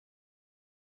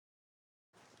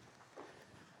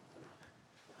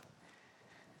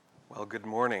Well, good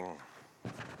morning.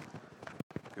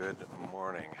 Good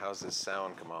morning. How's this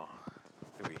sound, Kamal?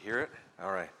 Do we hear it?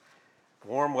 All right.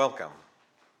 Warm welcome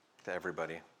to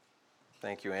everybody.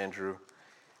 Thank you, Andrew.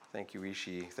 Thank you,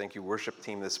 Ishi. Thank you, worship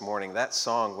team, this morning. That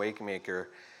song, Wakemaker,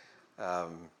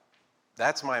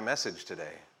 that's my message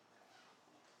today.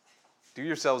 Do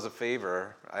yourselves a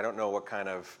favor. I don't know what kind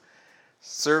of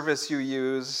service you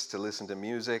use to listen to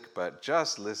music, but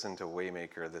just listen to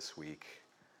Waymaker this week.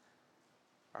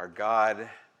 Our God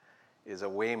is a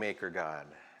waymaker God.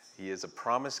 He is a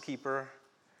promise keeper.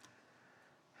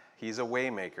 He's a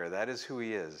waymaker. That is who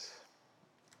he is.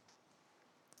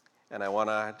 And I want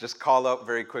to just call out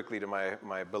very quickly to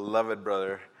my beloved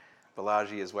brother,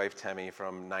 Balaji, his wife Temi,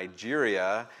 from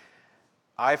Nigeria.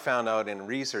 I found out in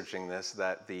researching this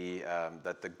that the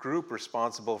group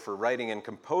responsible for writing and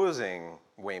composing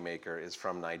Waymaker is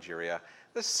from Nigeria.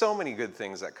 There's so many good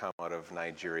things that come out of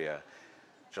Nigeria.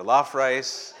 Jollof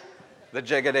rice, the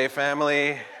Jegede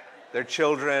family, their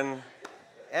children,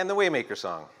 and the Waymaker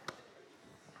song.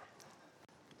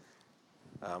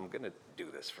 I'm going to do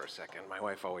this for a second. My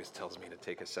wife always tells me to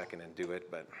take a second and do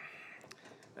it, but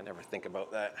I never think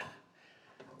about that.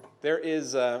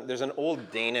 There's an old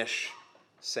Danish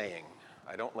saying.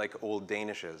 I don't like old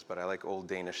Danishes, but I like old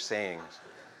Danish sayings.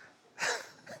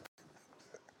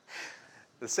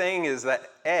 The saying is that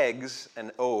eggs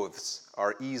and oaths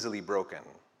are easily broken.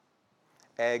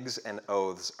 Eggs and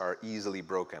oaths are easily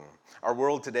broken. Our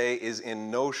world today is in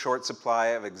no short supply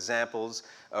of examples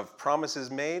of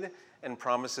promises made and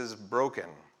promises broken.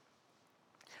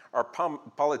 Our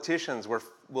politicians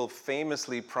will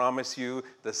famously promise you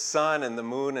the sun and the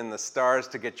moon and the stars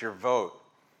to get your vote.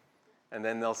 And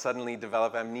then they'll suddenly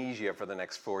develop amnesia for the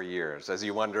next 4 years as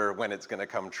you wonder when it's going to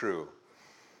come true.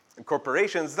 And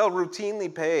corporations, they'll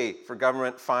routinely pay for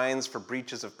government fines for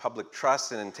breaches of public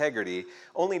trust and integrity,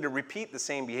 only to repeat the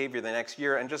same behavior the next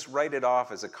year and just write it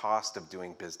off as a cost of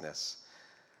doing business.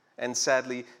 And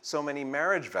sadly, so many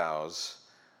marriage vows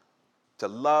to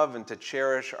love and to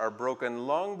cherish are broken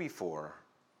long before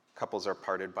couples are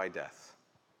parted by death.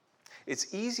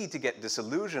 It's easy to get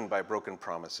disillusioned by broken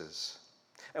promises.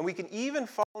 And we can even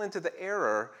fall into the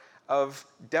error of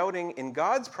doubting in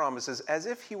God's promises as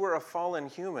if he were a fallen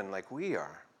human like we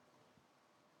are.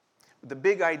 The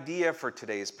big idea for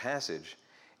today's passage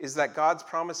is that God's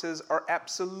promises are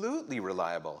absolutely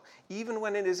reliable, even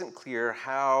when it isn't clear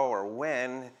how or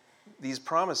when these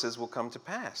promises will come to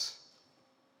pass.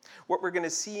 What we're going to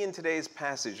see in today's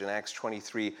passage in Acts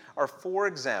 23 are 4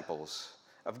 examples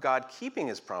of God keeping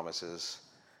his promises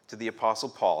to the Apostle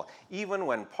Paul, even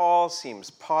when Paul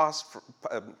seems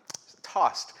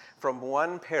tossed from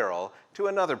one peril to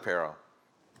another peril.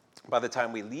 By the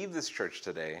time we leave this church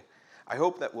today, I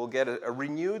hope that we'll get a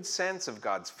renewed sense of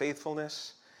God's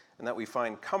faithfulness and that we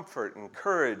find comfort and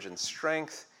courage and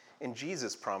strength in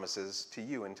Jesus' promises to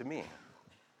you and to me.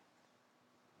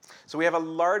 So we have a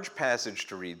large passage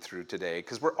to read through today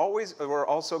because we're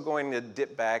also going to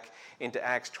dip back into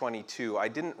Acts 22. I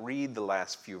didn't read the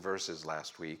last few verses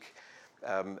last week,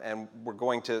 and we're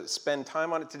going to spend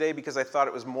time on it today because I thought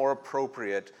it was more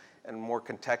appropriate and more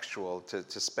contextual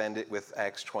to spend it with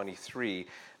Acts 23.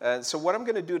 So what I'm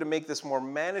going to do to make this more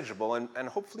manageable and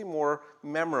hopefully more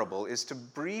memorable is to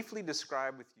briefly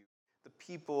describe with you the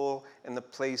people and the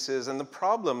places and the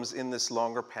problems in this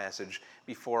longer passage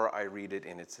before I read it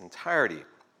in its entirety.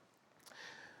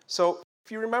 So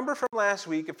if you remember from last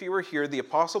week, if you were here, the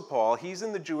Apostle Paul, he's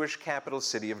in the Jewish capital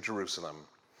city of Jerusalem.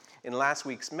 In last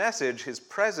week's message, his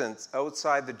presence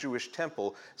outside the Jewish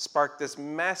temple sparked this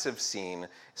massive scene,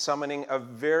 summoning a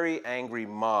very angry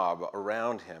mob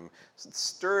around him,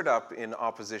 stirred up in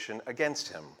opposition against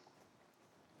him.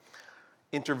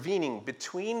 Intervening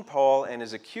between Paul and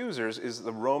his accusers is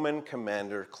the Roman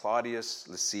commander Claudius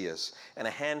Lysias and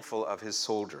a handful of his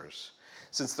soldiers.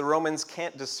 Since the Romans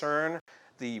can't discern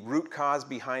the root cause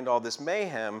behind all this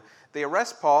mayhem, they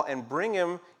arrest Paul and bring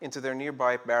him into their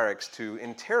nearby barracks to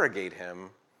interrogate him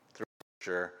through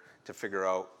torture to figure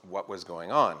out what was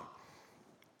going on.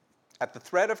 At the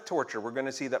threat of torture, we're going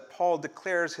to see that Paul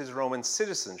declares his Roman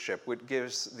citizenship, which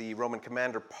gives the Roman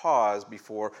commander pause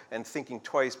before and thinking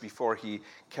twice before he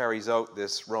carries out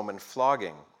this Roman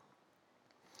flogging.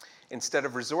 Instead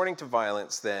of resorting to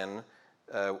violence, then,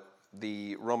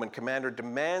 the Roman commander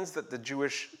demands that the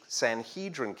Jewish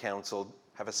Sanhedrin Council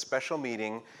have a special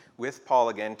meeting with Paul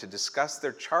again to discuss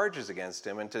their charges against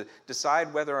him and to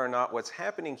decide whether or not what's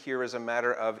happening here is a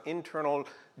matter of internal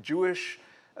Jewish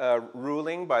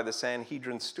ruling by the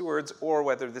Sanhedrin stewards or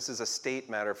whether this is a state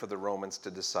matter for the Romans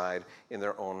to decide in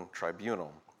their own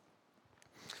tribunal.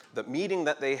 The meeting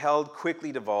that they held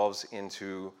quickly devolves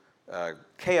into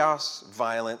chaos,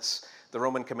 violence. The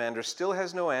Roman commander still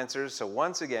has no answers, so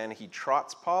once again he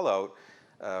trots Paul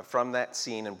out from that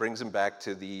scene and brings him back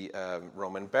to the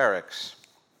Roman barracks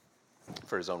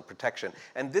for his own protection.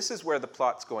 And this is where the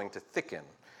plot's going to thicken.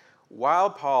 While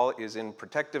Paul is in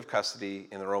protective custody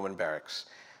in the Roman barracks,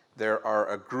 there are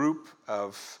a group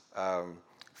of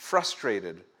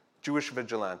frustrated Jewish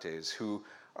vigilantes who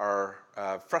are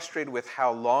frustrated with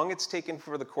how long it's taken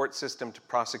for the court system to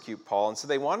prosecute Paul, and so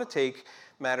they want to take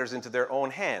matters into their own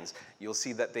hands. You'll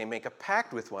see that they make a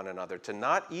pact with one another to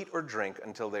not eat or drink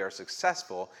until they are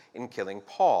successful in killing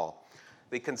Paul.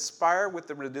 They conspire with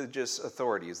the religious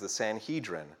authorities, the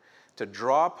Sanhedrin, to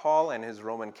draw Paul and his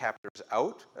Roman captors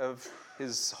out of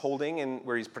his holding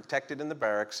where he's protected in the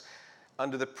barracks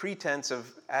under the pretense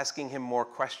of asking him more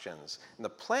questions. And the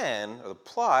plan, or the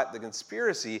plot, the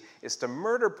conspiracy, is to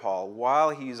murder Paul while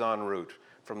he's en route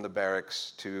from the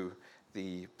barracks to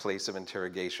the place of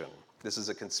interrogation. This is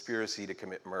a conspiracy to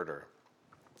commit murder.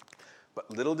 But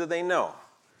little do they know,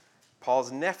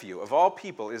 Paul's nephew, of all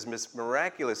people, is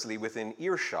miraculously within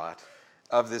earshot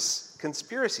of this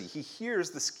conspiracy. He hears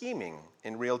the scheming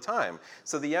in real time.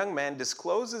 So the young man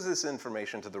discloses this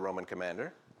information to the Roman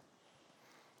commander,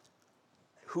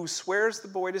 who swears the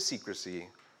boy to secrecy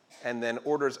and then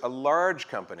orders a large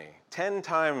company, 10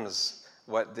 times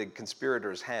what the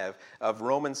conspirators have, of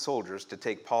Roman soldiers to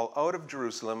take Paul out of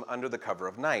Jerusalem under the cover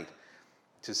of night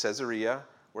to Caesarea,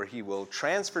 where he will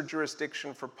transfer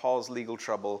jurisdiction for Paul's legal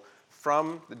trouble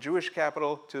from the Jewish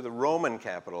capital to the Roman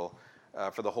capital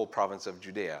for the whole province of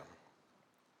Judea.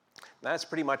 That's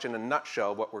pretty much in a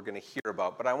nutshell what we're going to hear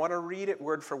about, but I want to read it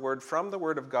word for word from the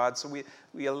Word of God so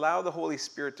we allow the Holy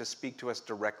Spirit to speak to us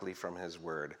directly from His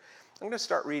Word. I'm going to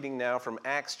start reading now from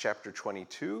Acts chapter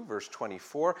 22, verse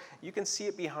 24. You can see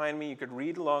it behind me. You could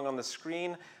read along on the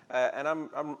screen, and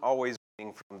I'm always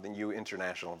reading from the New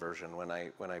International Version when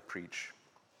I preach.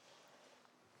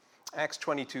 Acts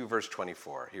 22, verse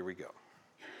 24. Here we go.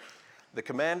 The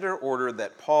commander ordered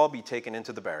that Paul be taken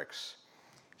into the barracks.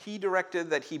 He directed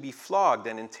that he be flogged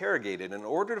and interrogated in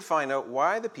order to find out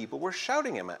why the people were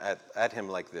shouting at him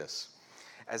like this.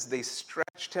 As they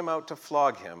stretched him out to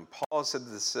flog him, Paul said to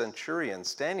the centurion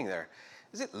standing there,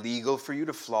 "Is it legal for you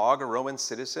to flog a Roman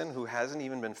citizen who hasn't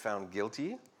even been found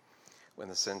guilty?" When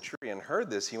the centurion heard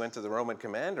this, he went to the Roman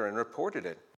commander and reported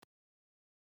it.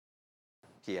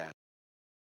 He asked.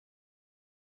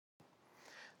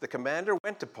 The commander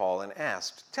went to Paul and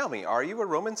asked, "Tell me, are you a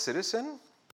Roman citizen?"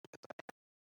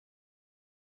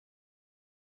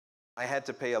 "I had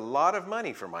to pay a lot of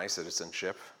money for my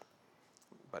citizenship."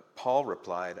 But Paul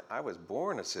replied, "I was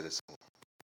born a citizen."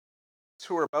 Those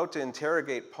who were about to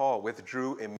interrogate Paul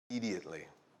withdrew immediately.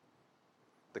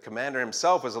 The commander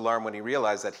himself was alarmed when he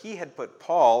realized that he had put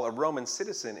Paul, a Roman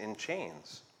citizen, in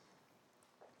chains.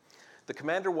 The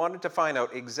commander wanted to find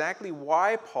out exactly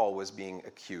why Paul was being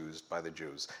accused by the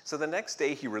Jews. So the next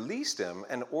day he released him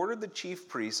and ordered the chief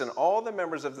priests and all the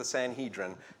members of the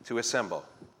Sanhedrin to assemble.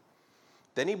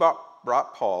 Then he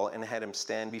brought Paul and had him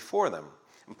stand before them.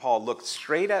 And Paul looked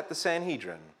straight at the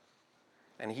Sanhedrin,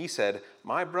 and he said,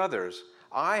 "My brothers,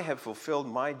 I have fulfilled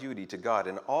my duty to God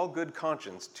in all good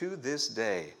conscience to this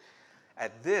day."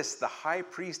 At this, the high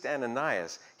priest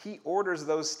Ananias, he orders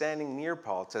those standing near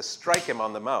Paul to strike him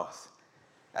on the mouth.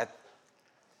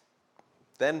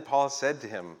 Then Paul said to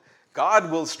him,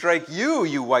 "God will strike you,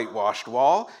 you whitewashed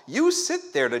wall. You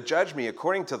sit there to judge me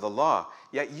according to the law,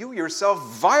 yet you yourself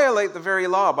violate the very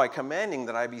law by commanding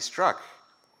that I be struck."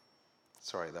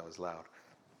 Sorry, that was loud.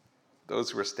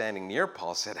 Those who were standing near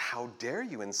Paul said, "How dare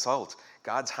you insult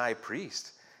God's high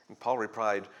priest?" And Paul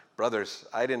replied, "Brothers,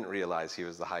 I didn't realize he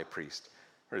was the high priest.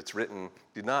 For it's written,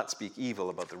 'Do not speak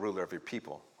evil about the ruler of your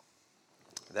people.'"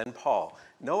 Then Paul,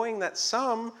 knowing that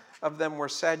some of them were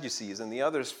Sadducees and the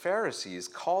others Pharisees,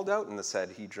 called out in the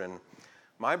Sanhedrin,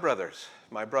 my brothers,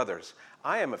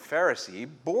 I am a Pharisee,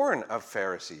 born of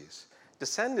Pharisees,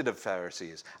 descended of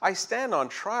Pharisees. I stand on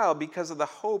trial because of the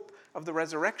hope of the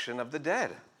resurrection of the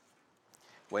dead."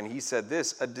 When he said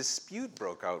this, a dispute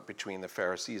broke out between the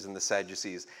Pharisees and the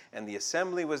Sadducees, and the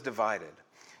assembly was divided.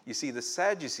 You see, the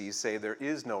Sadducees say there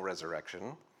is no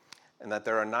resurrection, and that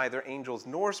there are neither angels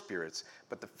nor spirits,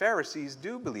 but the Pharisees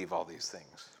do believe all these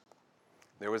things.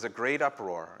 There was a great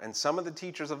uproar, and some of the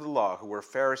teachers of the law, who were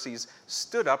Pharisees,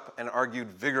 stood up and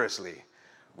argued vigorously.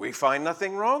 "We find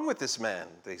nothing wrong with this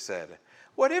man," they said.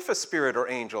 "What if a spirit or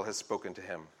angel has spoken to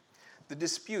him?" The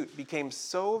dispute became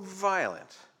so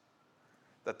violent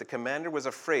that the commander was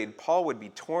afraid Paul would be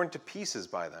torn to pieces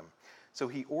by them. So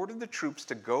he ordered the troops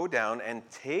to go down and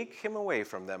take him away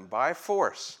from them by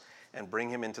force and bring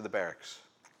him into the barracks.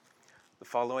 The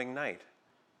following night,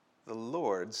 the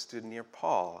Lord stood near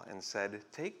Paul and said,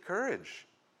 "Take courage.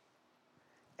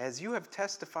 As you have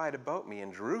testified about me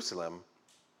in Jerusalem,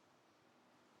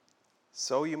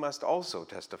 so you must also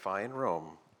testify in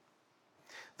Rome."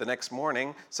 The next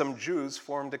morning, some Jews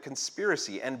formed a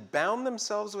conspiracy and bound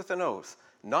themselves with an oath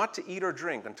not to eat or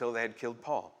drink until they had killed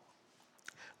Paul.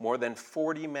 More than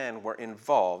 40 men were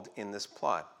involved in this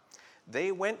plot.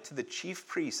 They went to the chief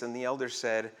priests, and the elders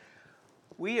said,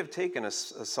 "We have taken a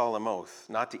solemn oath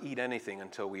not to eat anything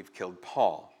until we've killed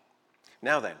Paul.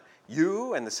 Now then,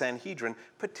 you and the Sanhedrin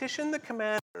petition the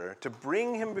commander to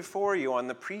bring him before you on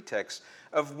the pretext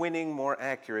of winning more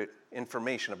accurate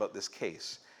information about this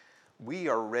case. We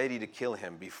are ready to kill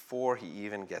him before he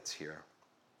even gets here."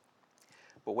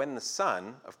 But when the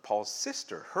son of Paul's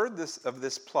sister heard of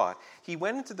this plot, he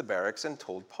went into the barracks and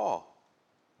told Paul.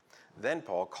 Then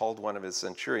Paul called one of his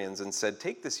centurions and said,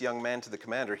 "Take this young man to the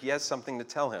commander. He has something to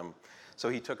tell him." So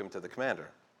he took him to the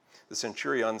commander. The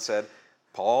centurion said,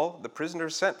 "Paul, the prisoner,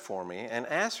 sent for me and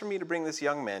asked for me to bring this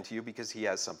young man to you because he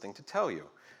has something to tell you."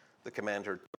 The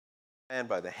commander took the man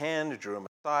by the hand, drew him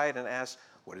aside, and asked,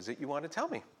 "What is it you want to tell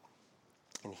me?"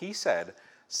 And he said,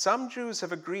 "Some Jews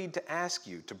have agreed to ask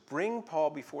you to bring Paul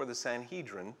before the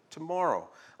Sanhedrin tomorrow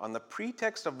on the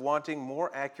pretext of wanting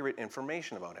more accurate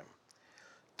information about him.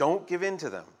 Don't give in to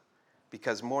them,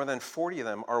 because more than 40 of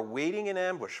them are waiting in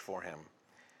ambush for him.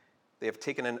 They have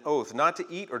taken an oath not to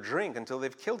eat or drink until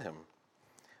they've killed him.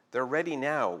 They're ready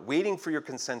now, waiting for your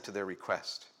consent to their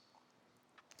request."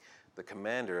 The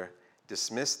commander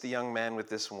dismissed the young man with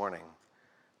this warning: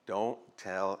 "Don't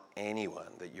tell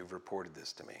anyone that you've reported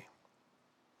this to me."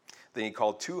 Then he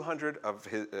called two of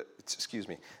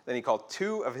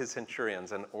his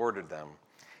centurions and ordered them,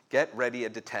 "Get ready a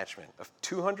detachment of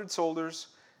 200 soldiers,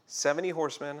 70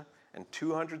 horsemen, and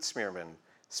 200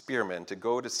 spearmen to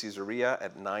go to Caesarea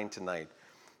at 9 tonight.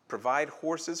 Provide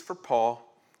horses for Paul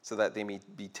so that they may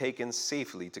be taken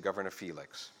safely to Governor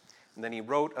Felix." And then he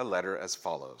wrote a letter as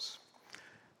follows: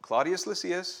 "Claudius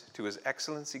Lysias, to His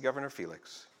Excellency Governor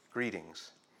Felix,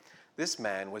 greetings. This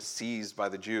man was seized by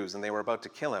the Jews, and they were about to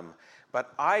kill him.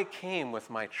 But I came with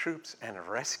my troops and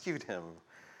rescued him,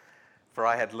 for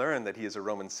I had learned that he is a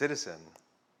Roman citizen."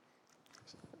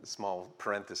 Small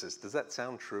parenthesis, does that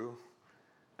sound true?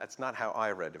 That's not how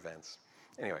I read events.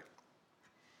 Anyway,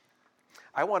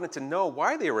 I wanted to know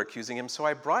why they were accusing him, so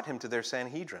I brought him to their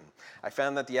Sanhedrin. I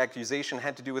found that the accusation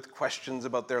had to do with questions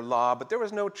about their law, but there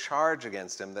was no charge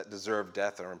against him that deserved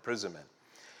death or imprisonment.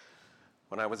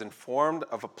 When I was informed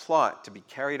of a plot to be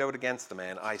carried out against the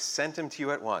man, I sent him to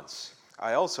you at once.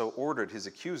 I also ordered his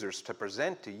accusers to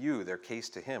present to you their case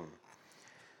to him.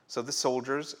 So the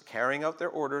soldiers, carrying out their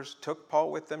orders, took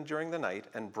Paul with them during the night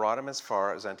and brought him as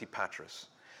far as Antipatris.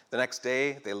 The next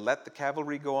day, they let the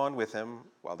cavalry go on with him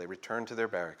while they returned to their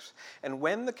barracks. And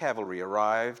when the cavalry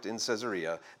arrived in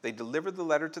Caesarea, they delivered the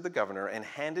letter to the governor and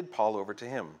handed Paul over to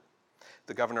him.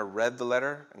 The governor read the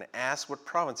letter and asked what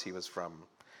province he was from.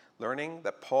 Learning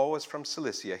that Paul was from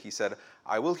Cilicia, he said,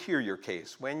 "I will hear your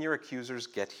case when your accusers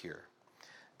get here."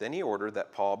 Then he ordered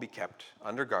that Paul be kept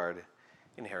under guard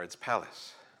in Herod's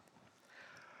palace.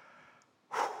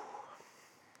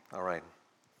 All right,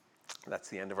 that's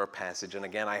the end of our passage. And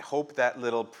again, I hope that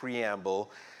little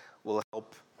preamble will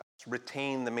help us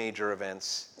retain the major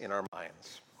events in our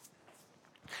minds.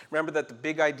 Remember that the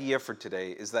big idea for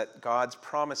today is that God's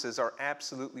promises are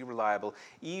absolutely reliable,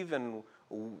 even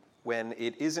when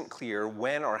it isn't clear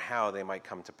when or how they might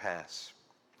come to pass.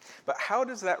 But how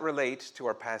does that relate to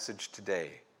our passage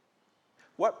today?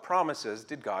 What promises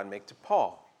did God make to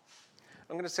Paul?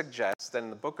 I'm going to suggest that in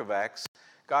the book of Acts,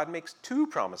 God makes two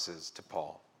promises to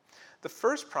Paul. The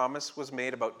first promise was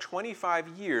made about 25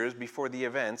 years before the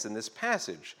events in this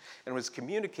passage and was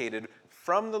communicated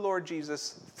from the Lord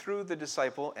Jesus through the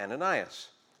disciple Ananias.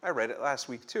 I read it last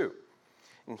week too.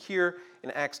 And here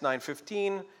in Acts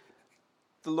 9:15,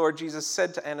 the Lord Jesus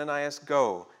said to Ananias,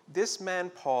 "Go, this man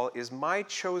Paul is my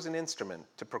chosen instrument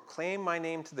to proclaim my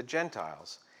name to the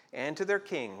Gentiles and to their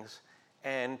kings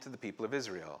and to the people of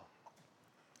Israel."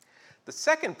 The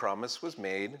second promise was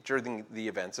made during the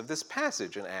events of this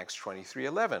passage in Acts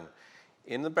 23:11.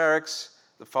 In the barracks,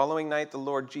 the following night, the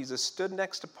Lord Jesus stood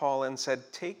next to Paul and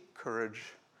said, "Take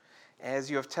courage. As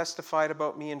you have testified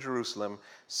about me in Jerusalem,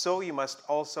 so you must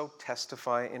also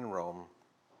testify in Rome."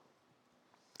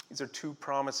 These are two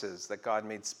promises that God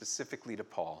made specifically to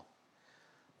Paul.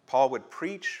 Paul would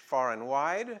preach far and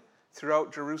wide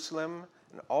throughout Jerusalem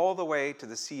and all the way to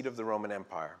the seat of the Roman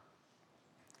Empire.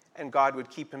 And God would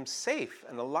keep him safe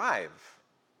and alive,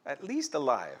 at least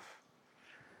alive,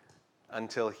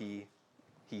 until he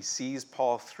sees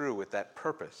Paul through with that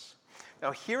purpose.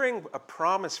 Now, hearing a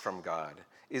promise from God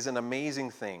is an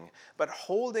amazing thing, but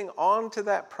holding on to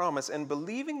that promise and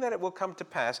believing that it will come to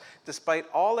pass, despite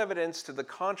all evidence to the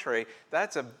contrary,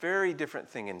 that's a very different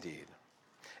thing indeed.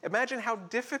 Imagine how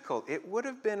difficult it would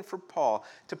have been for Paul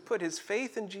to put his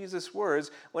faith in Jesus'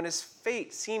 words when his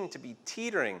fate seemed to be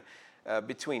teetering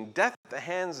between death at the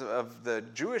hands of the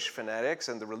Jewish fanatics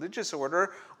and the religious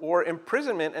order, or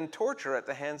imprisonment and torture at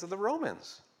the hands of the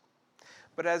Romans.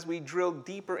 But as we drill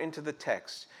deeper into the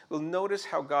text, we'll notice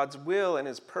how God's will and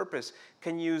his purpose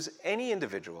can use any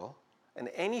individual and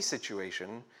any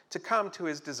situation to come to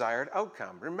his desired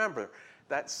outcome. Remember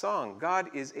that song, God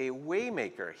is a way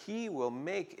maker. He will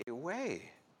make a way,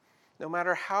 no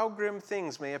matter how grim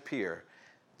things may appear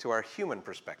to our human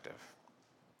perspective.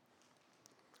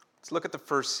 Let's look at the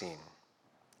first scene.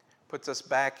 It puts us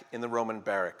back in the Roman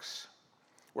barracks,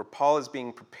 where Paul is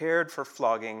being prepared for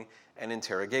flogging and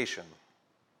interrogation.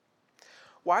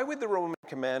 Why would the Roman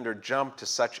commander jump to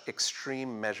such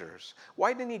extreme measures?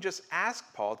 Why didn't he just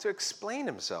ask Paul to explain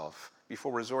himself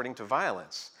before resorting to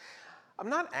violence? I'm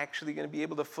not actually going to be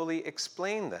able to fully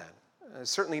explain that,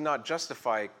 certainly not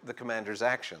justify the commander's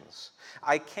actions.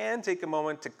 I can take a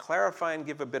moment to clarify and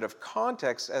give a bit of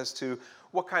context as to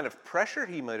what kind of pressure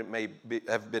he may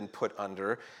have been put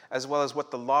under, as well as what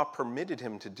the law permitted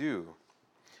him to do.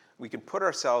 We can put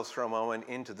ourselves for a moment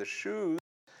into the shoes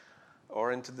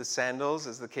or into the sandals,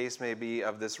 as the case may be,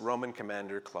 of this Roman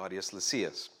commander, Claudius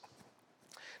Lysias.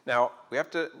 Now, we have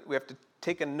to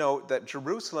take a note that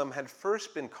Jerusalem had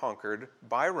first been conquered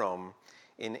by Rome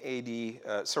in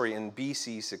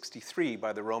BC 63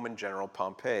 by the Roman general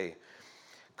Pompey.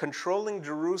 Controlling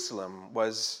Jerusalem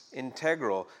was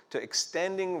integral to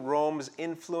extending Rome's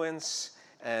influence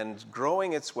and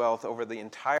growing its wealth over the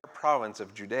entire province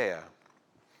of Judea.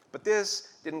 But this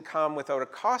didn't come without a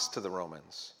cost to the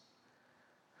Romans.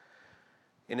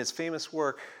 In his famous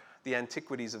work, The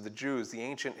Antiquities of the Jews, the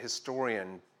ancient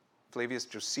historian Flavius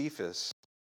Josephus,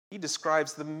 he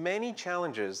describes the many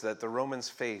challenges that the Romans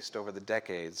faced over the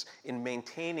decades in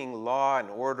maintaining law and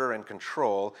order and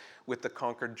control with the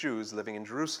conquered Jews living in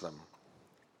Jerusalem.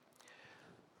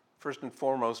 First and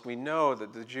foremost, we know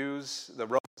that the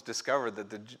Romans discovered that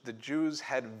the Jews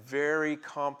had very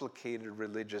complicated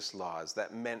religious laws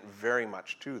that meant very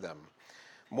much to them,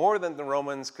 more than the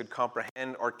Romans could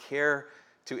comprehend or care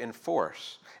to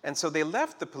enforce. And so they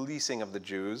left the policing of the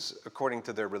Jews, according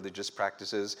to their religious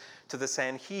practices, to the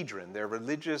Sanhedrin, their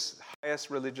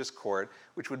highest religious court,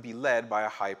 which would be led by a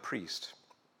high priest.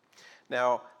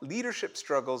 Now, leadership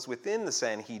struggles within the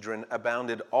Sanhedrin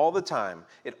abounded all the time.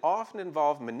 It often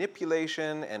involved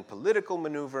manipulation and political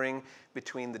maneuvering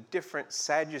between the different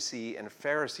Sadducee and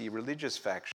Pharisee religious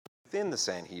factions within the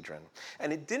Sanhedrin.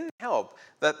 And it didn't help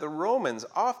that the Romans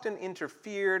often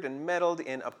interfered and meddled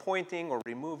in appointing or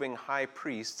removing high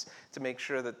priests to make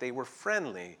sure that they were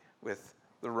friendly with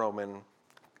the Roman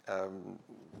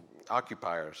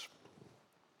occupiers.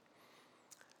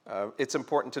 It's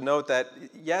important to note that,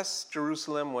 yes,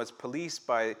 Jerusalem was policed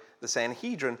by the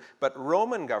Sanhedrin, but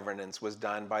Roman governance was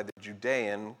done by the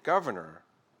Judean governor,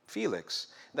 Felix.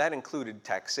 That included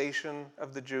taxation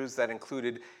of the Jews, that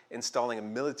included installing a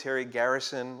military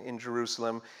garrison in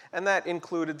Jerusalem, and that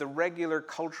included the regular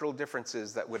cultural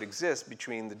differences that would exist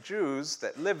between the Jews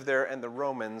that lived there and the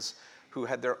Romans who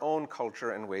had their own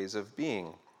culture and ways of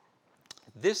being.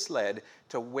 This led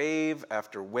to wave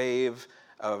after wave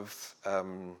of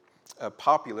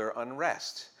popular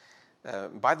unrest.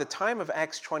 By the time of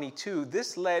Acts 22,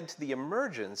 this led to the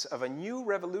emergence of a new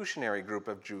revolutionary group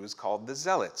of Jews called the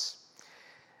Zealots.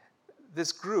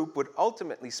 This group would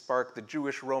ultimately spark the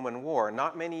Jewish-Roman War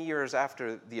not many years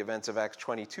after the events of Acts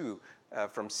 22,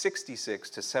 from 66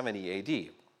 to 70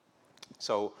 AD.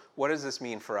 So what does this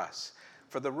mean for us?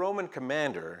 For the Roman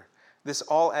commander, this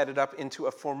all added up into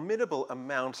a formidable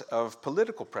amount of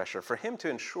political pressure for him to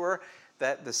ensure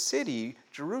that the city,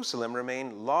 Jerusalem,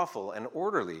 remained lawful and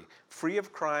orderly, free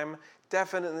of crime,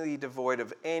 definitely devoid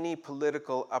of any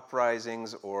political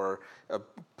uprisings or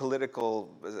political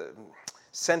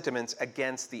sentiments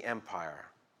against the empire.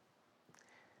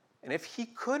 And if he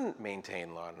couldn't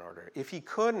maintain law and order, if he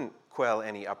couldn't quell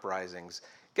any uprisings,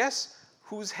 guess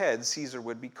whose head Caesar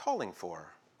would be calling for?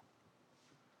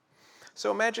 So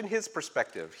imagine his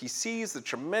perspective. He sees the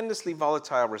tremendously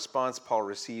volatile response Paul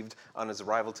received on his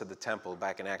arrival to the temple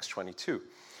back in Acts 22.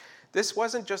 This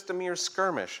wasn't just a mere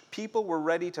skirmish. People were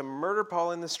ready to murder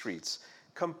Paul in the streets.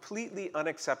 Completely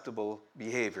unacceptable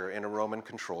behavior in a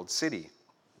Roman-controlled city.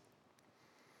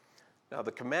 Now,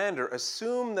 the commander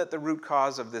assumed that the root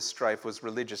cause of this strife was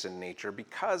religious in nature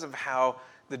because of how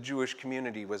the Jewish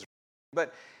community was.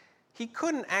 But he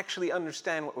couldn't actually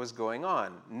understand what was going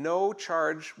on. No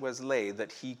charge was laid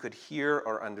that he could hear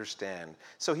or understand.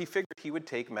 So he figured he would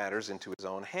take matters into his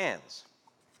own hands.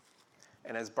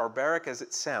 And as barbaric as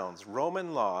it sounds,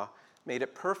 Roman law made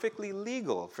it perfectly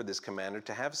legal for this commander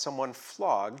to have someone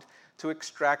flogged to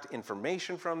extract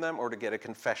information from them or to get a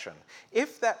confession,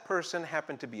 if that person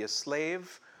happened to be a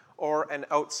slave or an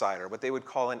outsider, what they would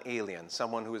call an alien,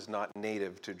 someone who is not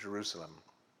native to Jerusalem.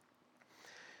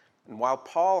 And while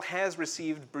Paul has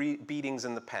received beatings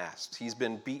in the past, he's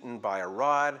been beaten by a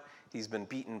rod, he's been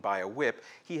beaten by a whip,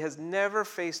 he has never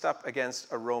faced up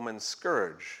against a Roman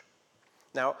scourge.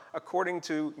 Now, according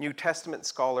to New Testament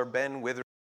scholar Ben Wither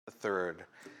III,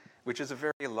 which is a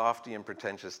very lofty and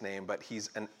pretentious name, but he's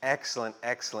an excellent,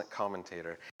 excellent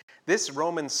commentator. This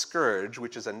Roman scourge,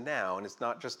 which is a noun, it's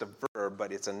not just a verb,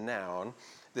 but it's a noun,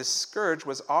 this scourge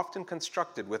was often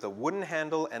constructed with a wooden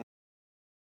handle and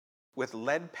with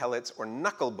lead pellets or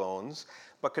knuckle bones,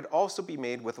 but could also be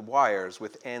made with wires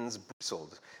with ends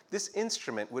bristled. This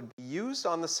instrument would be used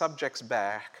on the subject's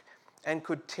back and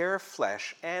could tear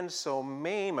flesh and so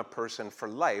maim a person for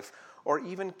life or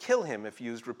even kill him if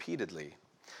used repeatedly.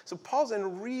 So Paul's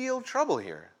in real trouble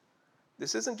here.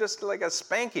 This isn't just like a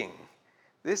spanking.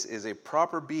 This is a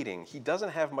proper beating. He doesn't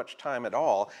have much time at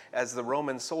all as the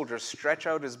Roman soldiers stretch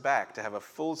out his back to have a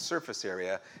full surface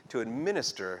area to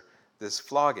administer this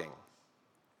flogging.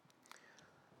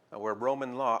 Now, where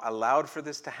Roman law allowed for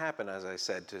this to happen, as I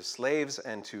said, to slaves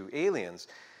and to aliens,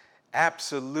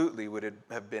 absolutely would it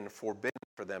have been forbidden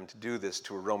for them to do this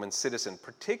to a Roman citizen,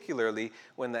 particularly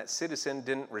when that citizen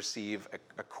didn't receive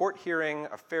a court hearing,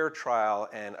 a fair trial,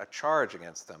 and a charge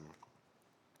against them.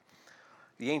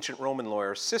 The ancient Roman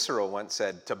lawyer Cicero once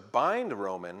said, "To bind a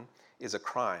Roman is a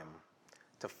crime,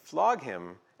 to flog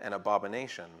him an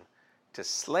abomination, to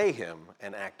slay him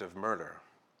an act of murder."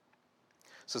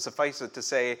 So suffice it to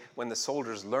say, when the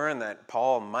soldiers learn that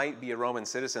Paul might be a Roman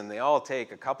citizen, they all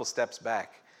take a couple steps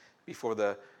back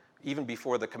even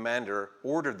before the commander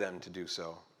ordered them to do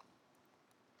so.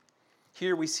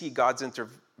 Here we see God's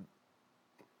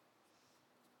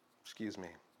Excuse me.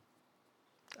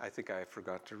 I think I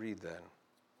forgot to read that.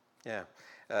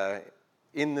 Yeah.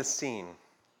 In this scene,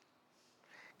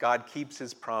 God keeps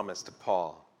his promise to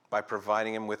Paul by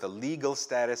providing him with a legal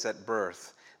status at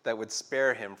birth that would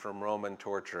spare him from Roman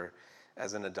torture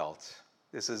as an adult.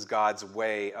 This is God's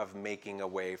way of making a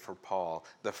way for Paul,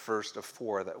 the first of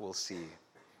 4 that we'll see.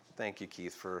 Thank you,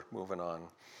 Keith, for moving on.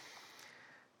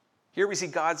 Here we see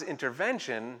God's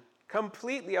intervention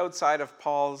completely outside of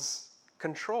Paul's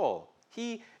control.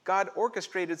 God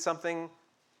orchestrated something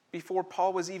before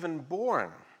Paul was even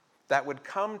born that would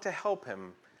come to help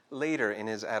him later in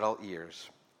his adult years.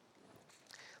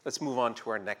 Let's move on to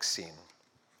our next scene.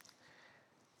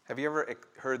 Have you ever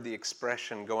heard the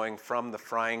expression going from the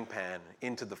frying pan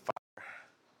into the fire?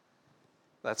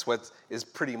 That's what is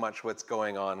pretty much what's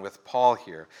going on with Paul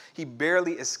here. He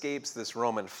barely escapes this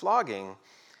Roman flogging,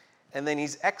 and then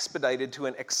he's expedited to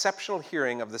an exceptional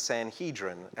hearing of the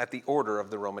Sanhedrin at the order of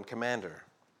the Roman commander.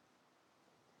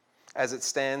 As it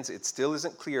stands, it still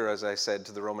isn't clear, as I said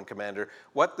to the Roman commander,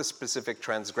 what the specific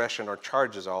transgression or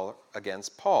charges are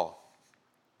against Paul.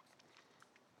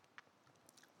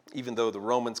 Even though the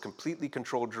Romans completely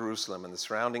controlled Jerusalem and the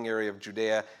surrounding area of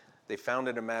Judea, they found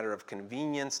it a matter of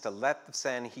convenience to let the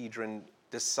Sanhedrin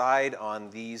decide on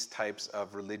these types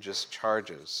of religious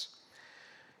charges.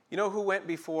 You know who went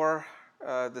before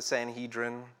the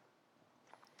Sanhedrin?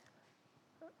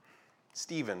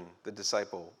 Stephen, the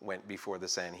disciple, went before the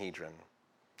Sanhedrin.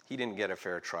 He didn't get a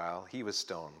fair trial. He was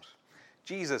stoned.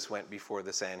 Jesus went before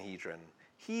the Sanhedrin.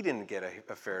 He didn't get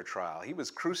a fair trial. He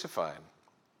was crucified.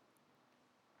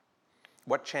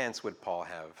 What chance would Paul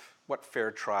have? What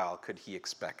fair trial could he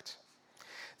expect?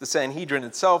 The Sanhedrin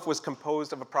itself was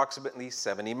composed of approximately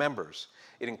 70 members.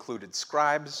 It included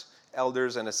scribes,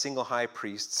 elders, and a single high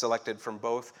priest selected from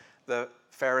both the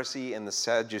Pharisee and the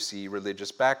Sadducee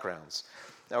religious backgrounds.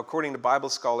 Now, according to Bible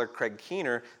scholar Craig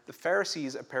Keener, the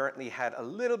Pharisees apparently had a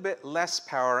little bit less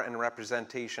power and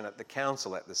representation at the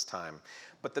council at this time,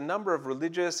 but the number of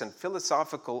religious and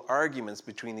philosophical arguments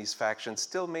between these factions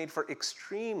still made for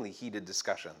extremely heated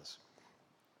discussions.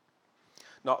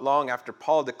 Not long after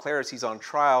Paul declares he's on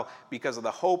trial because of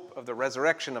the hope of the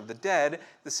resurrection of the dead,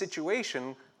 the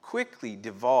situation quickly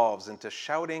devolves into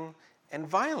shouting and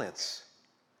violence.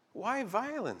 Why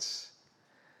violence?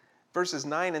 Verses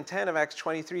 9 and 10 of Acts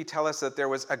 23 tell us that there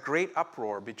was a great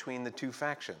uproar between the two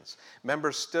factions.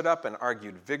 Members stood up and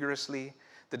argued vigorously.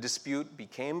 The dispute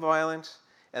became violent,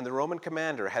 and the Roman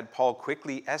commander had Paul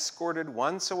quickly escorted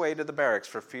once away to the barracks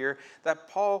for fear that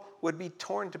Paul would be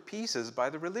torn to pieces by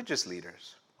the religious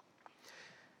leaders.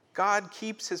 God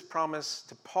keeps his promise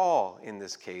to Paul in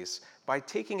this case by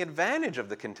taking advantage of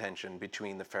the contention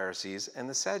between the Pharisees and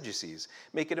the Sadducees,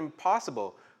 make it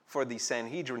impossible for the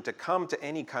Sanhedrin to come to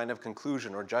any kind of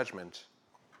conclusion or judgment.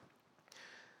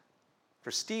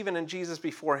 For Stephen and Jesus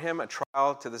before him, a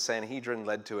trial to the Sanhedrin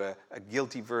led to a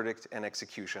guilty verdict and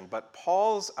execution. But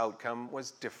Paul's outcome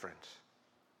was different.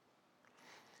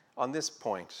 On this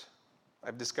point,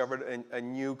 I've discovered a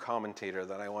new commentator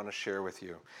that I want to share with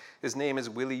you. His name is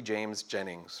Willie James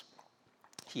Jennings.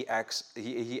 He asks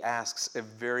a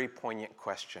very poignant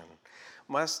question.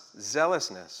 Must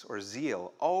zealousness or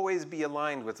zeal always be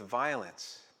aligned with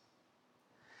violence?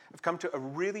 I've come to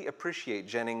really appreciate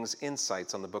Jennings'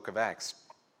 insights on the book of Acts.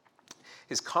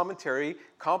 His commentary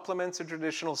complements a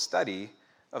traditional study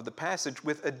of the passage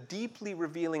with a deeply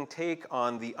revealing take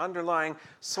on the underlying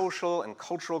social and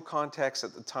cultural context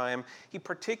at the time. He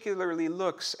particularly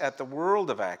looks at the world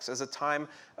of Acts as a time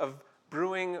of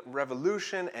brewing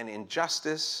revolution and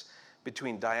injustice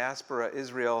between diaspora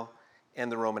Israel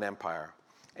and the Roman Empire.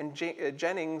 And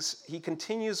Jennings, he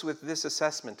continues with this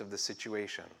assessment of the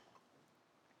situation.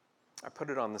 I put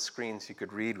it on the screen so you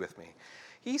could read with me.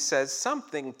 He says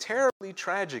something terribly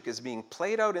tragic is being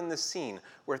played out in the scene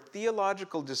where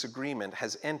theological disagreement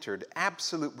has entered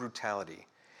absolute brutality.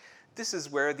 This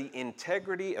is where the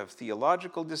integrity of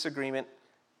theological disagreement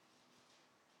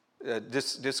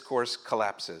discourse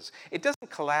collapses. It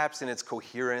doesn't collapse in its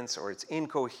coherence or its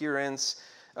incoherence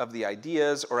of the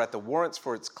ideas or at the warrants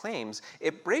for its claims.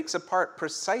 It breaks apart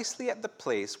precisely at the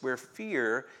place where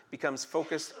fear becomes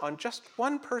focused on just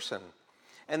one person.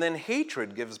 And then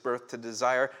hatred gives birth to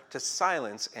desire to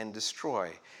silence and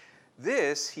destroy.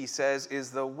 This, he says,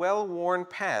 is the well-worn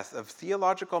path of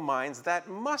theological minds that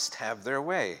must have their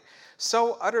way,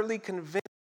 so utterly convinced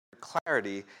of their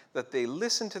clarity that they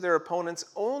listen to their opponents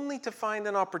only to find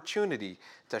an opportunity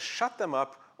to shut them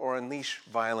up or unleash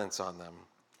violence on them.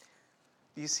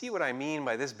 Do you see what I mean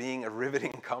by this being a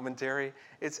riveting commentary?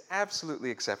 It's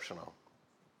absolutely exceptional.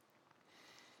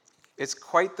 It's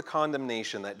quite the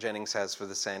condemnation that Jennings has for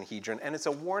the Sanhedrin, and it's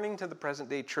a warning to the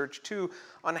present-day church, too,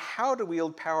 on how to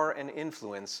wield power and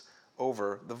influence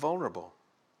over the vulnerable.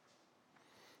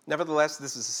 Nevertheless,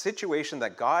 this is a situation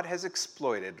that God has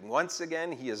exploited. Once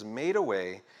again, he has made a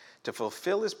way to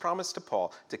fulfill his promise to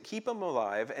Paul, to keep him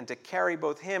alive, and to carry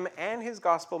both him and his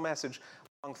gospel message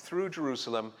along through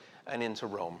Jerusalem and into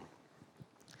Rome.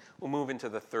 We'll move into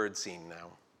the third scene now.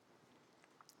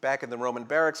 Back in the Roman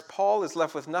barracks, Paul is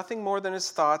left with nothing more than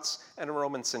his thoughts and a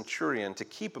Roman centurion to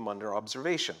keep him under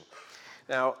observation.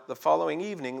 Now, the following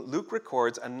evening, Luke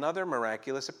records another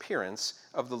miraculous appearance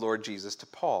of the Lord Jesus to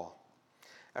Paul.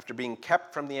 After being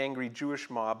kept from the angry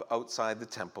Jewish mob outside the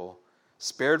temple,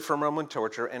 spared from Roman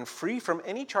torture, and free from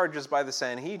any charges by the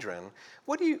Sanhedrin,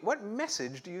 what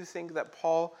message do you think that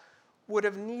Paul would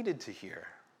have needed to hear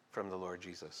from the Lord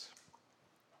Jesus?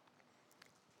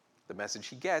 The message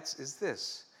he gets is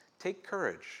this: take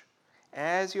courage.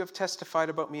 As you have testified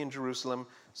about me in Jerusalem,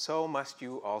 so must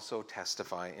you also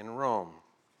testify in Rome.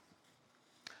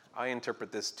 I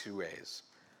interpret this two ways: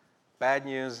 bad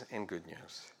news and good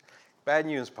news. Bad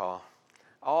news, Paul.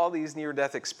 All these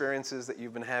near-death experiences that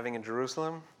you've been having in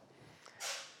Jerusalem,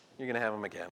 you're going to have them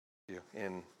again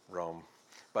in Rome.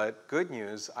 But good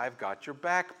news, I've got your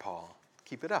back, Paul.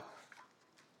 Keep it up.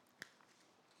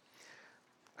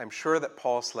 I'm sure that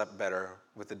Paul slept better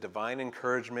with the divine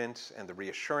encouragement and the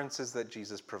reassurances that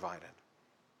Jesus provided.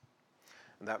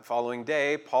 And that following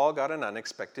day, Paul got an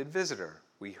unexpected visitor.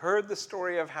 We heard the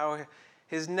story of how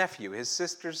his nephew, his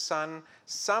sister's son,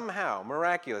 somehow,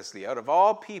 miraculously, out of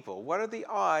all people, what are the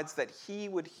odds that he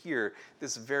would hear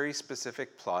this very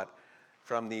specific plot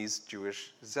from these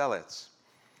Jewish zealots?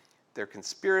 Their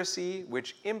conspiracy,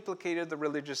 which implicated the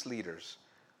religious leaders,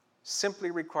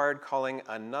 simply required calling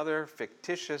another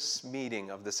fictitious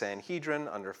meeting of the Sanhedrin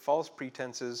under false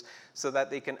pretenses so that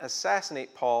they can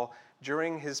assassinate Paul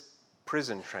during his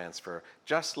prison transfer,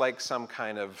 just like some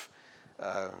kind of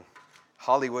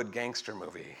Hollywood gangster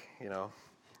movie, you know.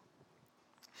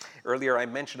 Earlier, I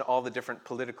mentioned all the different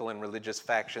political and religious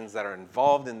factions that are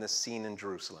involved in this scene in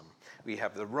Jerusalem. We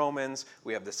have the Romans,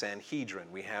 we have the Sanhedrin,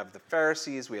 we have the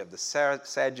Pharisees, we have the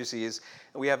Sadducees,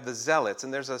 and we have the Zealots.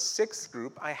 And there's a sixth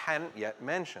group I hadn't yet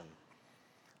mentioned.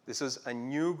 This is a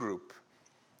new group.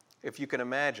 If you can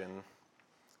imagine,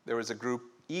 there was a group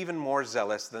even more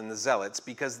zealous than the Zealots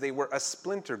because they were a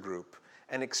splinter group,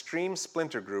 an extreme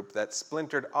splinter group that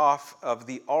splintered off of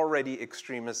the already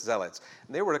extremist Zealots.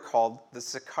 And they were called the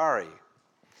Sicarii.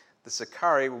 The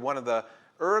Sicarii were one of the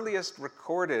earliest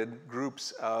recorded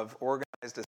groups of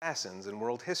organized assassins in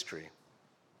world history.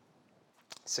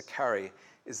 Sicarii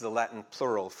is the Latin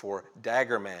plural for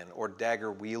dagger man or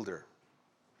dagger wielder.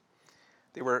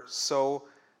 They were so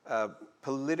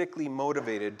politically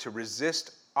motivated to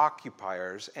resist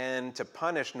occupiers and to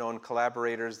punish known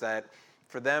collaborators that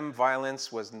for them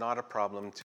violence was not a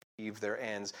problem to achieve their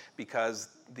ends because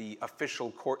the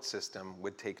official court system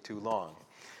would take too long.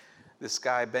 This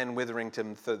guy, Ben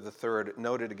Witherington III,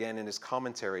 noted again in his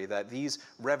commentary that these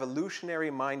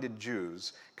revolutionary-minded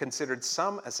Jews considered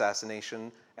some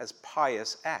assassination as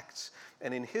pious acts.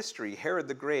 And in history, Herod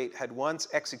the Great had once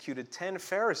executed 10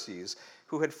 Pharisees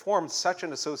who had formed such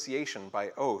an association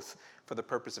by oath for the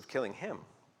purpose of killing him.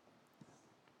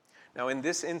 Now, in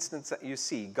this instance that you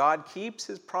see, God keeps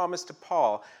his promise to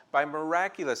Paul by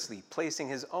miraculously placing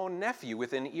his own nephew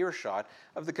within earshot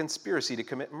of the conspiracy to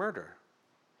commit murder.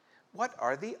 What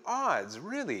are the odds,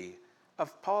 really,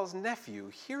 of Paul's nephew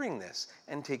hearing this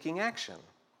and taking action?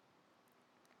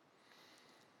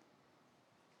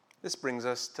 This brings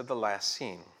us to the last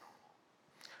scene.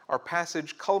 Our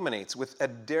passage culminates with a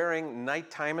daring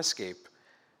nighttime escape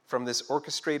from this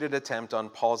orchestrated attempt on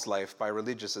Paul's life by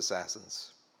religious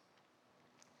assassins.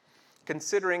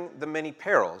 Considering the many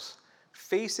perils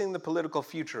facing the political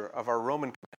future of our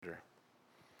Roman commander,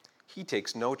 he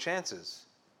takes no chances.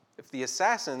 If the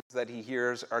assassins that he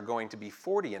hears are going to be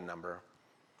 40 in number,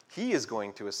 he is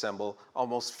going to assemble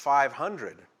almost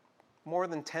 500, more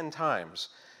than 10 times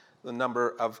the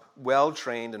number of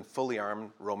well-trained and fully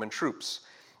armed Roman troops,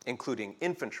 including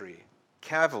infantry,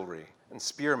 cavalry, and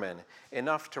spearmen,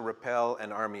 enough to repel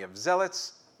an army of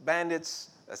zealots,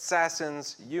 bandits,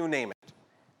 assassins, you name it.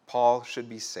 Paul should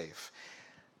be safe.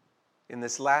 In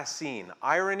this last scene,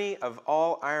 irony of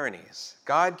all ironies,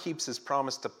 God keeps his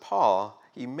promise to Paul.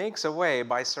 He makes a way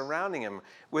by surrounding him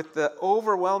with the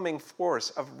overwhelming force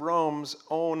of Rome's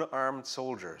own armed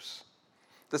soldiers.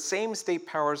 The same state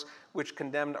powers which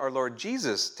condemned our Lord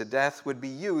Jesus to death would be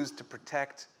used to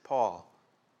protect Paul.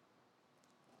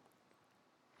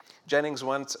 Jennings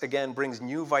once again brings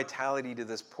new vitality to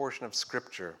this portion of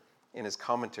Scripture in his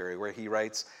commentary, where he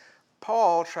writes,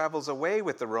 Paul travels away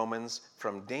with the Romans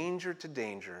from danger to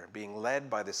danger, being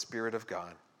led by the Spirit of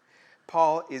God.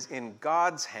 Paul is in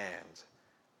God's hand,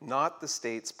 not the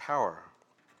state's power.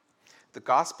 The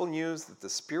gospel news that the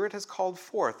Spirit has called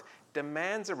forth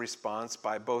demands a response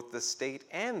by both the state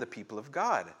and the people of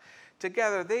God.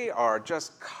 Together they are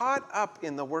just caught up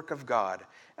in the work of God,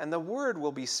 and the word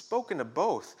will be spoken to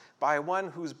both by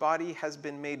one whose body has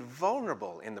been made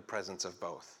vulnerable in the presence of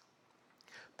both.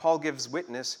 Paul gives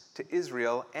witness to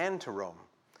Israel and to Rome.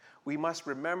 We must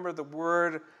remember the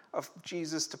word of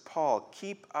Jesus to Paul,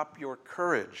 keep up your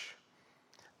courage.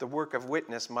 The work of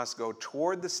witness must go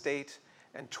toward the state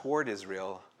and toward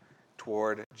Israel,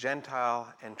 toward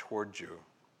Gentile and toward Jew.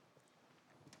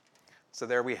 So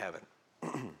there we have it.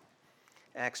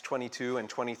 Acts 22 and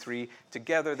 23,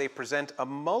 together they present a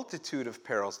multitude of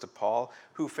perils to Paul,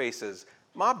 who faces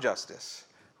mob justice,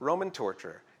 Roman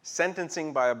torture,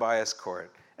 sentencing by a biased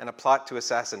court, and a plot to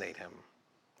assassinate him,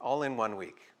 all in 1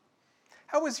 week.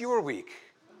 How was your week?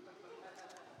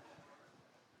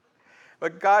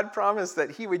 But God promised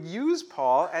that he would use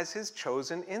Paul as his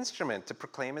chosen instrument to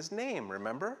proclaim his name,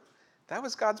 remember? That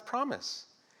was God's promise.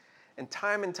 And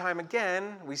time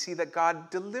again, we see that God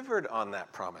delivered on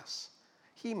that promise.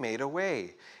 He made a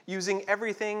way, using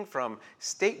everything from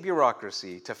state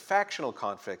bureaucracy to factional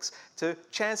conflicts to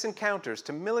chance encounters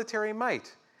to military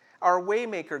might. Our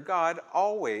waymaker God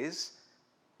always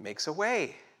makes a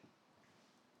way.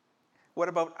 What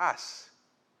about us?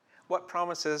 What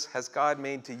promises has God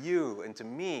made to you and to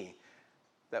me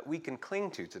that we can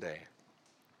cling to today?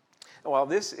 And while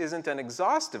this isn't an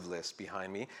exhaustive list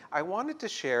behind me, I wanted to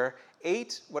share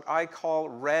 8 what I call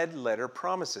red letter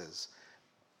promises.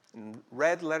 In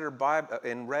red letter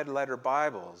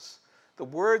Bibles, the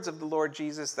words of the Lord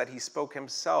Jesus that he spoke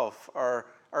himself are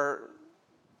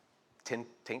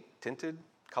tinted,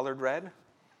 colored red.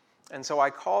 And so I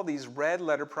call these red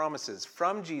letter promises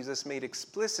from Jesus made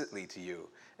explicitly to you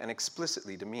and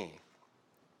explicitly to me.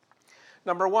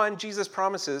 Number 1, Jesus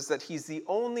promises that he's the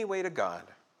only way to God.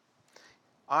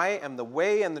 I am the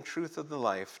way and the truth of the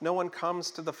life. No one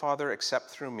comes to the Father except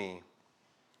through me.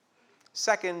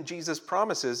 Second, Jesus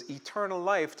promises eternal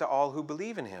life to all who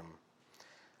believe in him.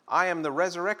 I am the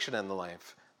resurrection and the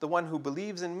life. The one who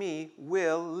believes in me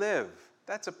will live.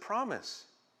 That's a promise.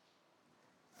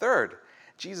 Third,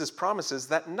 Jesus promises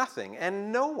that nothing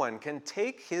and no one can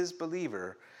take his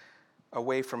believer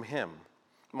away from him.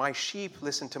 My sheep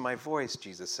listen to my voice,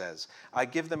 Jesus says. I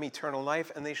give them eternal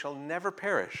life, and they shall never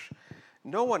perish.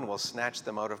 No one will snatch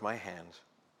them out of my hand.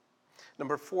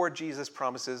 Number 4, Jesus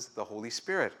promises the Holy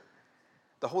Spirit.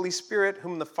 The Holy Spirit,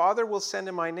 whom the Father will send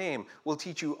in my name, will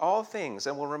teach you all things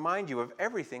and will remind you of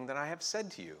everything that I have said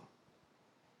to you.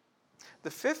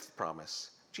 The fifth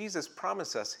promise, Jesus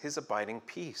promised us his abiding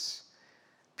peace.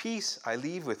 Peace I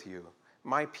leave with you.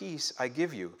 My peace I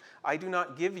give you. I do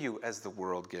not give you as the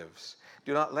world gives.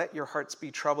 Do not let your hearts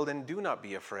be troubled and do not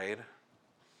be afraid.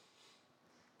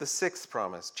 The sixth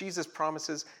promise, Jesus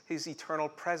promises his eternal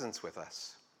presence with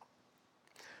us.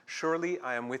 Surely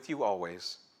I am with you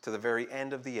always, to the very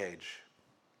end of the age.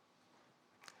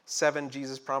 7,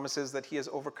 Jesus promises that he has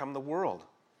overcome the world.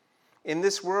 In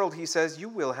this world, he says, you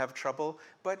will have trouble,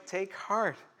 but take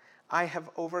heart. I have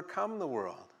overcome the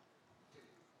world.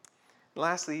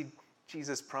 Lastly,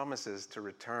 Jesus promises to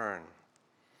return.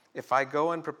 If I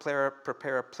go and prepare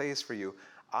a place for you,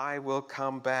 I will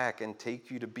come back and take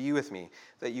you to be with me,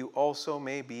 that you also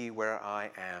may be where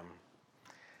I am.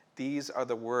 These are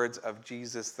the words of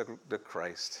Jesus the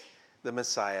Christ, the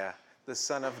Messiah, the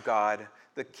Son of God,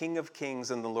 the King of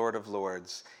Kings and the Lord of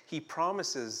Lords. He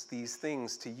promises these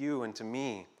things to you and to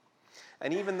me.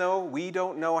 And even though we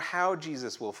don't know how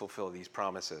Jesus will fulfill these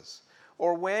promises,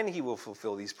 or when he will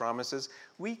fulfill these promises,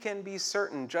 we can be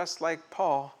certain, just like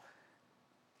Paul,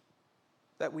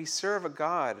 that we serve a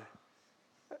God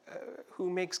who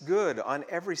makes good on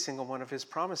every single one of his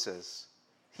promises.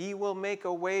 He will make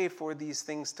a way for these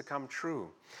things to come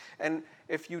true. And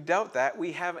if you doubt that,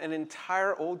 we have an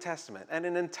entire Old Testament and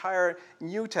an entire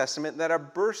New Testament that are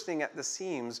bursting at the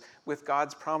seams with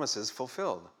God's promises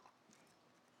fulfilled.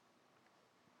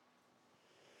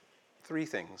 3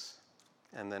 things,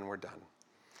 and then we're done.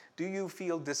 Do you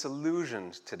feel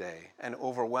disillusioned today and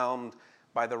overwhelmed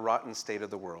by the rotten state of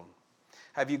the world?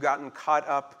 Have you gotten caught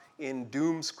up in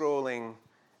doom scrolling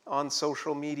on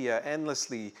social media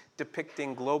endlessly,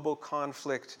 depicting global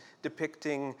conflict,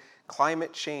 depicting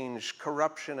climate change,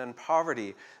 corruption, and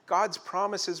poverty? God's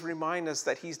promises remind us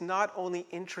that he's not only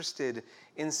interested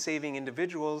in saving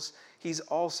individuals, he's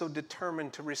also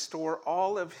determined to restore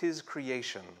all of his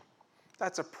creation.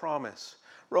 That's a promise.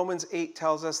 Romans 8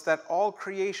 tells us that all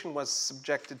creation was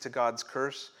subjected to God's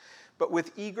curse, but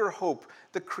with eager hope,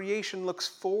 the creation looks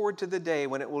forward to the day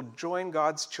when it will join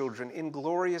God's children in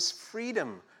glorious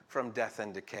freedom from death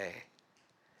and decay.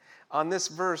 On this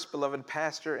verse, beloved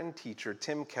pastor and teacher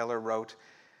Tim Keller wrote,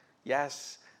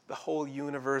 yes, the whole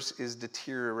universe is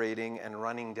deteriorating and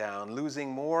running down, losing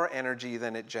more energy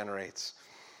than it generates.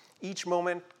 Each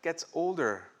moment gets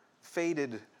older,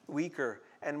 faded, weaker,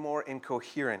 and more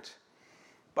incoherent.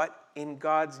 But in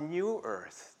God's new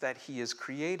earth that he is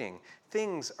creating,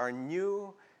 things are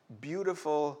new,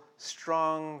 beautiful,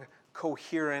 strong,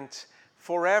 coherent,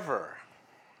 forever.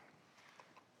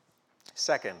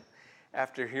 Second,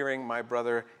 after hearing my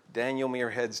brother Daniel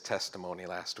Muirhead's testimony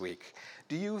last week,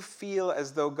 do you feel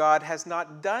as though God has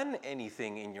not done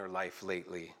anything in your life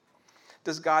lately?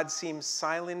 Does God seem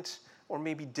silent or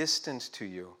maybe distant to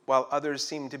you, while others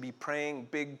seem to be praying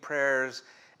big prayers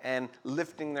and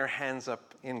lifting their hands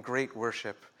up in great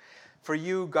worship? For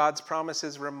you, God's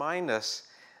promises remind us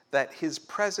that his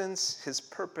presence, his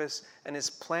purpose, and his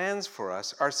plans for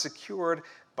us are secured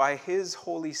by his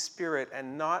Holy Spirit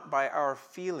and not by our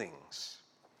feelings.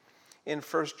 In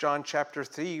 1 John chapter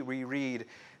 3, we read,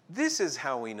 this is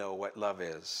how we know what love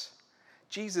is.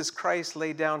 Jesus Christ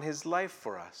laid down his life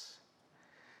for us.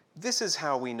 This is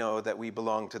how we know that we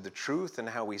belong to the truth and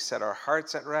how we set our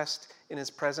hearts at rest in his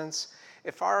presence.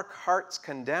 If our hearts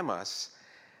condemn us,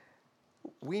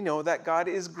 we know that God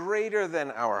is greater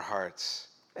than our hearts,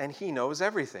 and he knows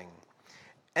everything.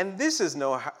 And this is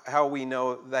how we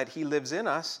know that he lives in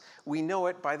us. We know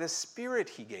it by the Spirit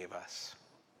he gave us.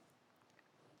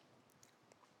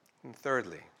 And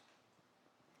thirdly,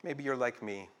 maybe you're like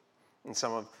me in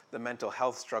some of the mental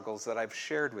health struggles that I've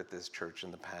shared with this church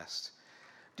in the past.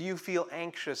 Do you feel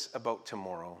anxious about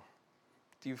tomorrow?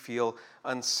 Do you feel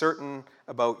uncertain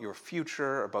about your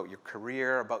future, about your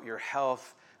career, about your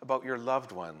health, about your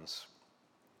loved ones?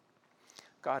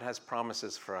 God has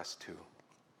promises for us too.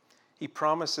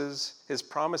 His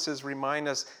promises remind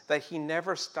us that he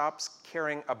never stops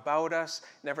caring about us,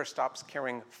 never stops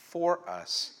caring for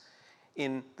us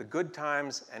in the good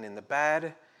times and in the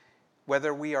bad,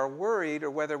 whether we are worried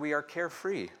or whether we are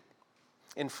carefree.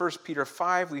 In 1 Peter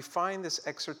 5, we find this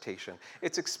exhortation.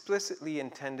 It's explicitly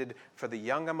intended for the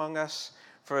young among us,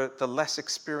 for the less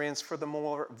experienced, for the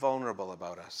more vulnerable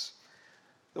about us.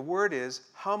 The word is,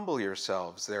 humble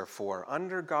yourselves, therefore,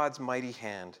 under God's mighty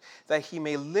hand, that he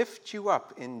may lift you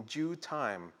up in due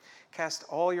time. Cast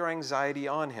all your anxiety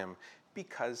on him,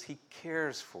 because he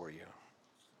cares for you.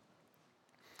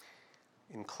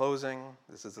 In closing,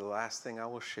 this is the last thing I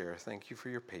will share. Thank you for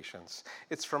your patience.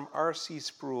 It's from R.C.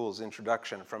 Sproul's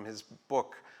introduction from his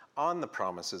book on the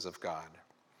promises of God.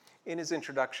 In his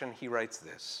introduction, he writes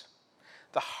this: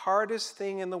 "The hardest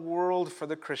thing in the world for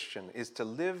the Christian is to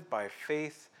live by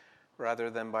faith rather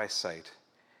than by sight.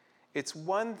 It's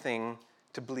one thing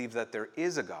to believe that there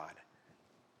is a God,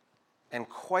 and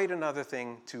quite another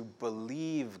thing to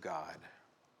believe God.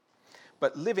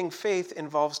 But living faith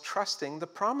involves trusting the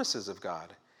promises of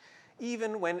God.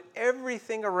 Even when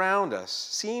everything around us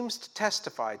seems to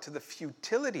testify to the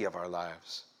futility of our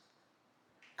lives,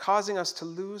 causing us to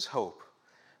lose hope,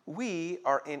 we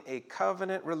are in a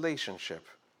covenant relationship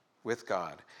with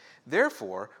God.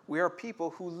 Therefore, we are people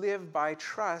who live by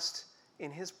trust in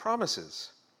his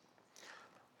promises.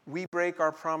 We break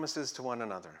our promises to one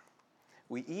another.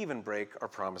 We even break our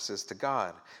promises to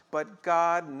God. But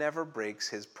God never breaks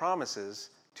his promises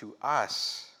to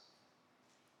us.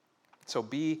 So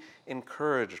be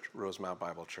encouraged, Rosemount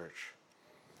Bible Church.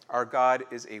 Our God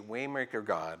is a waymaker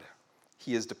God.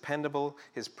 He is dependable,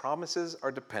 his promises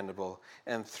are dependable,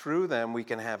 and through them we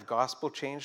can have gospel-changed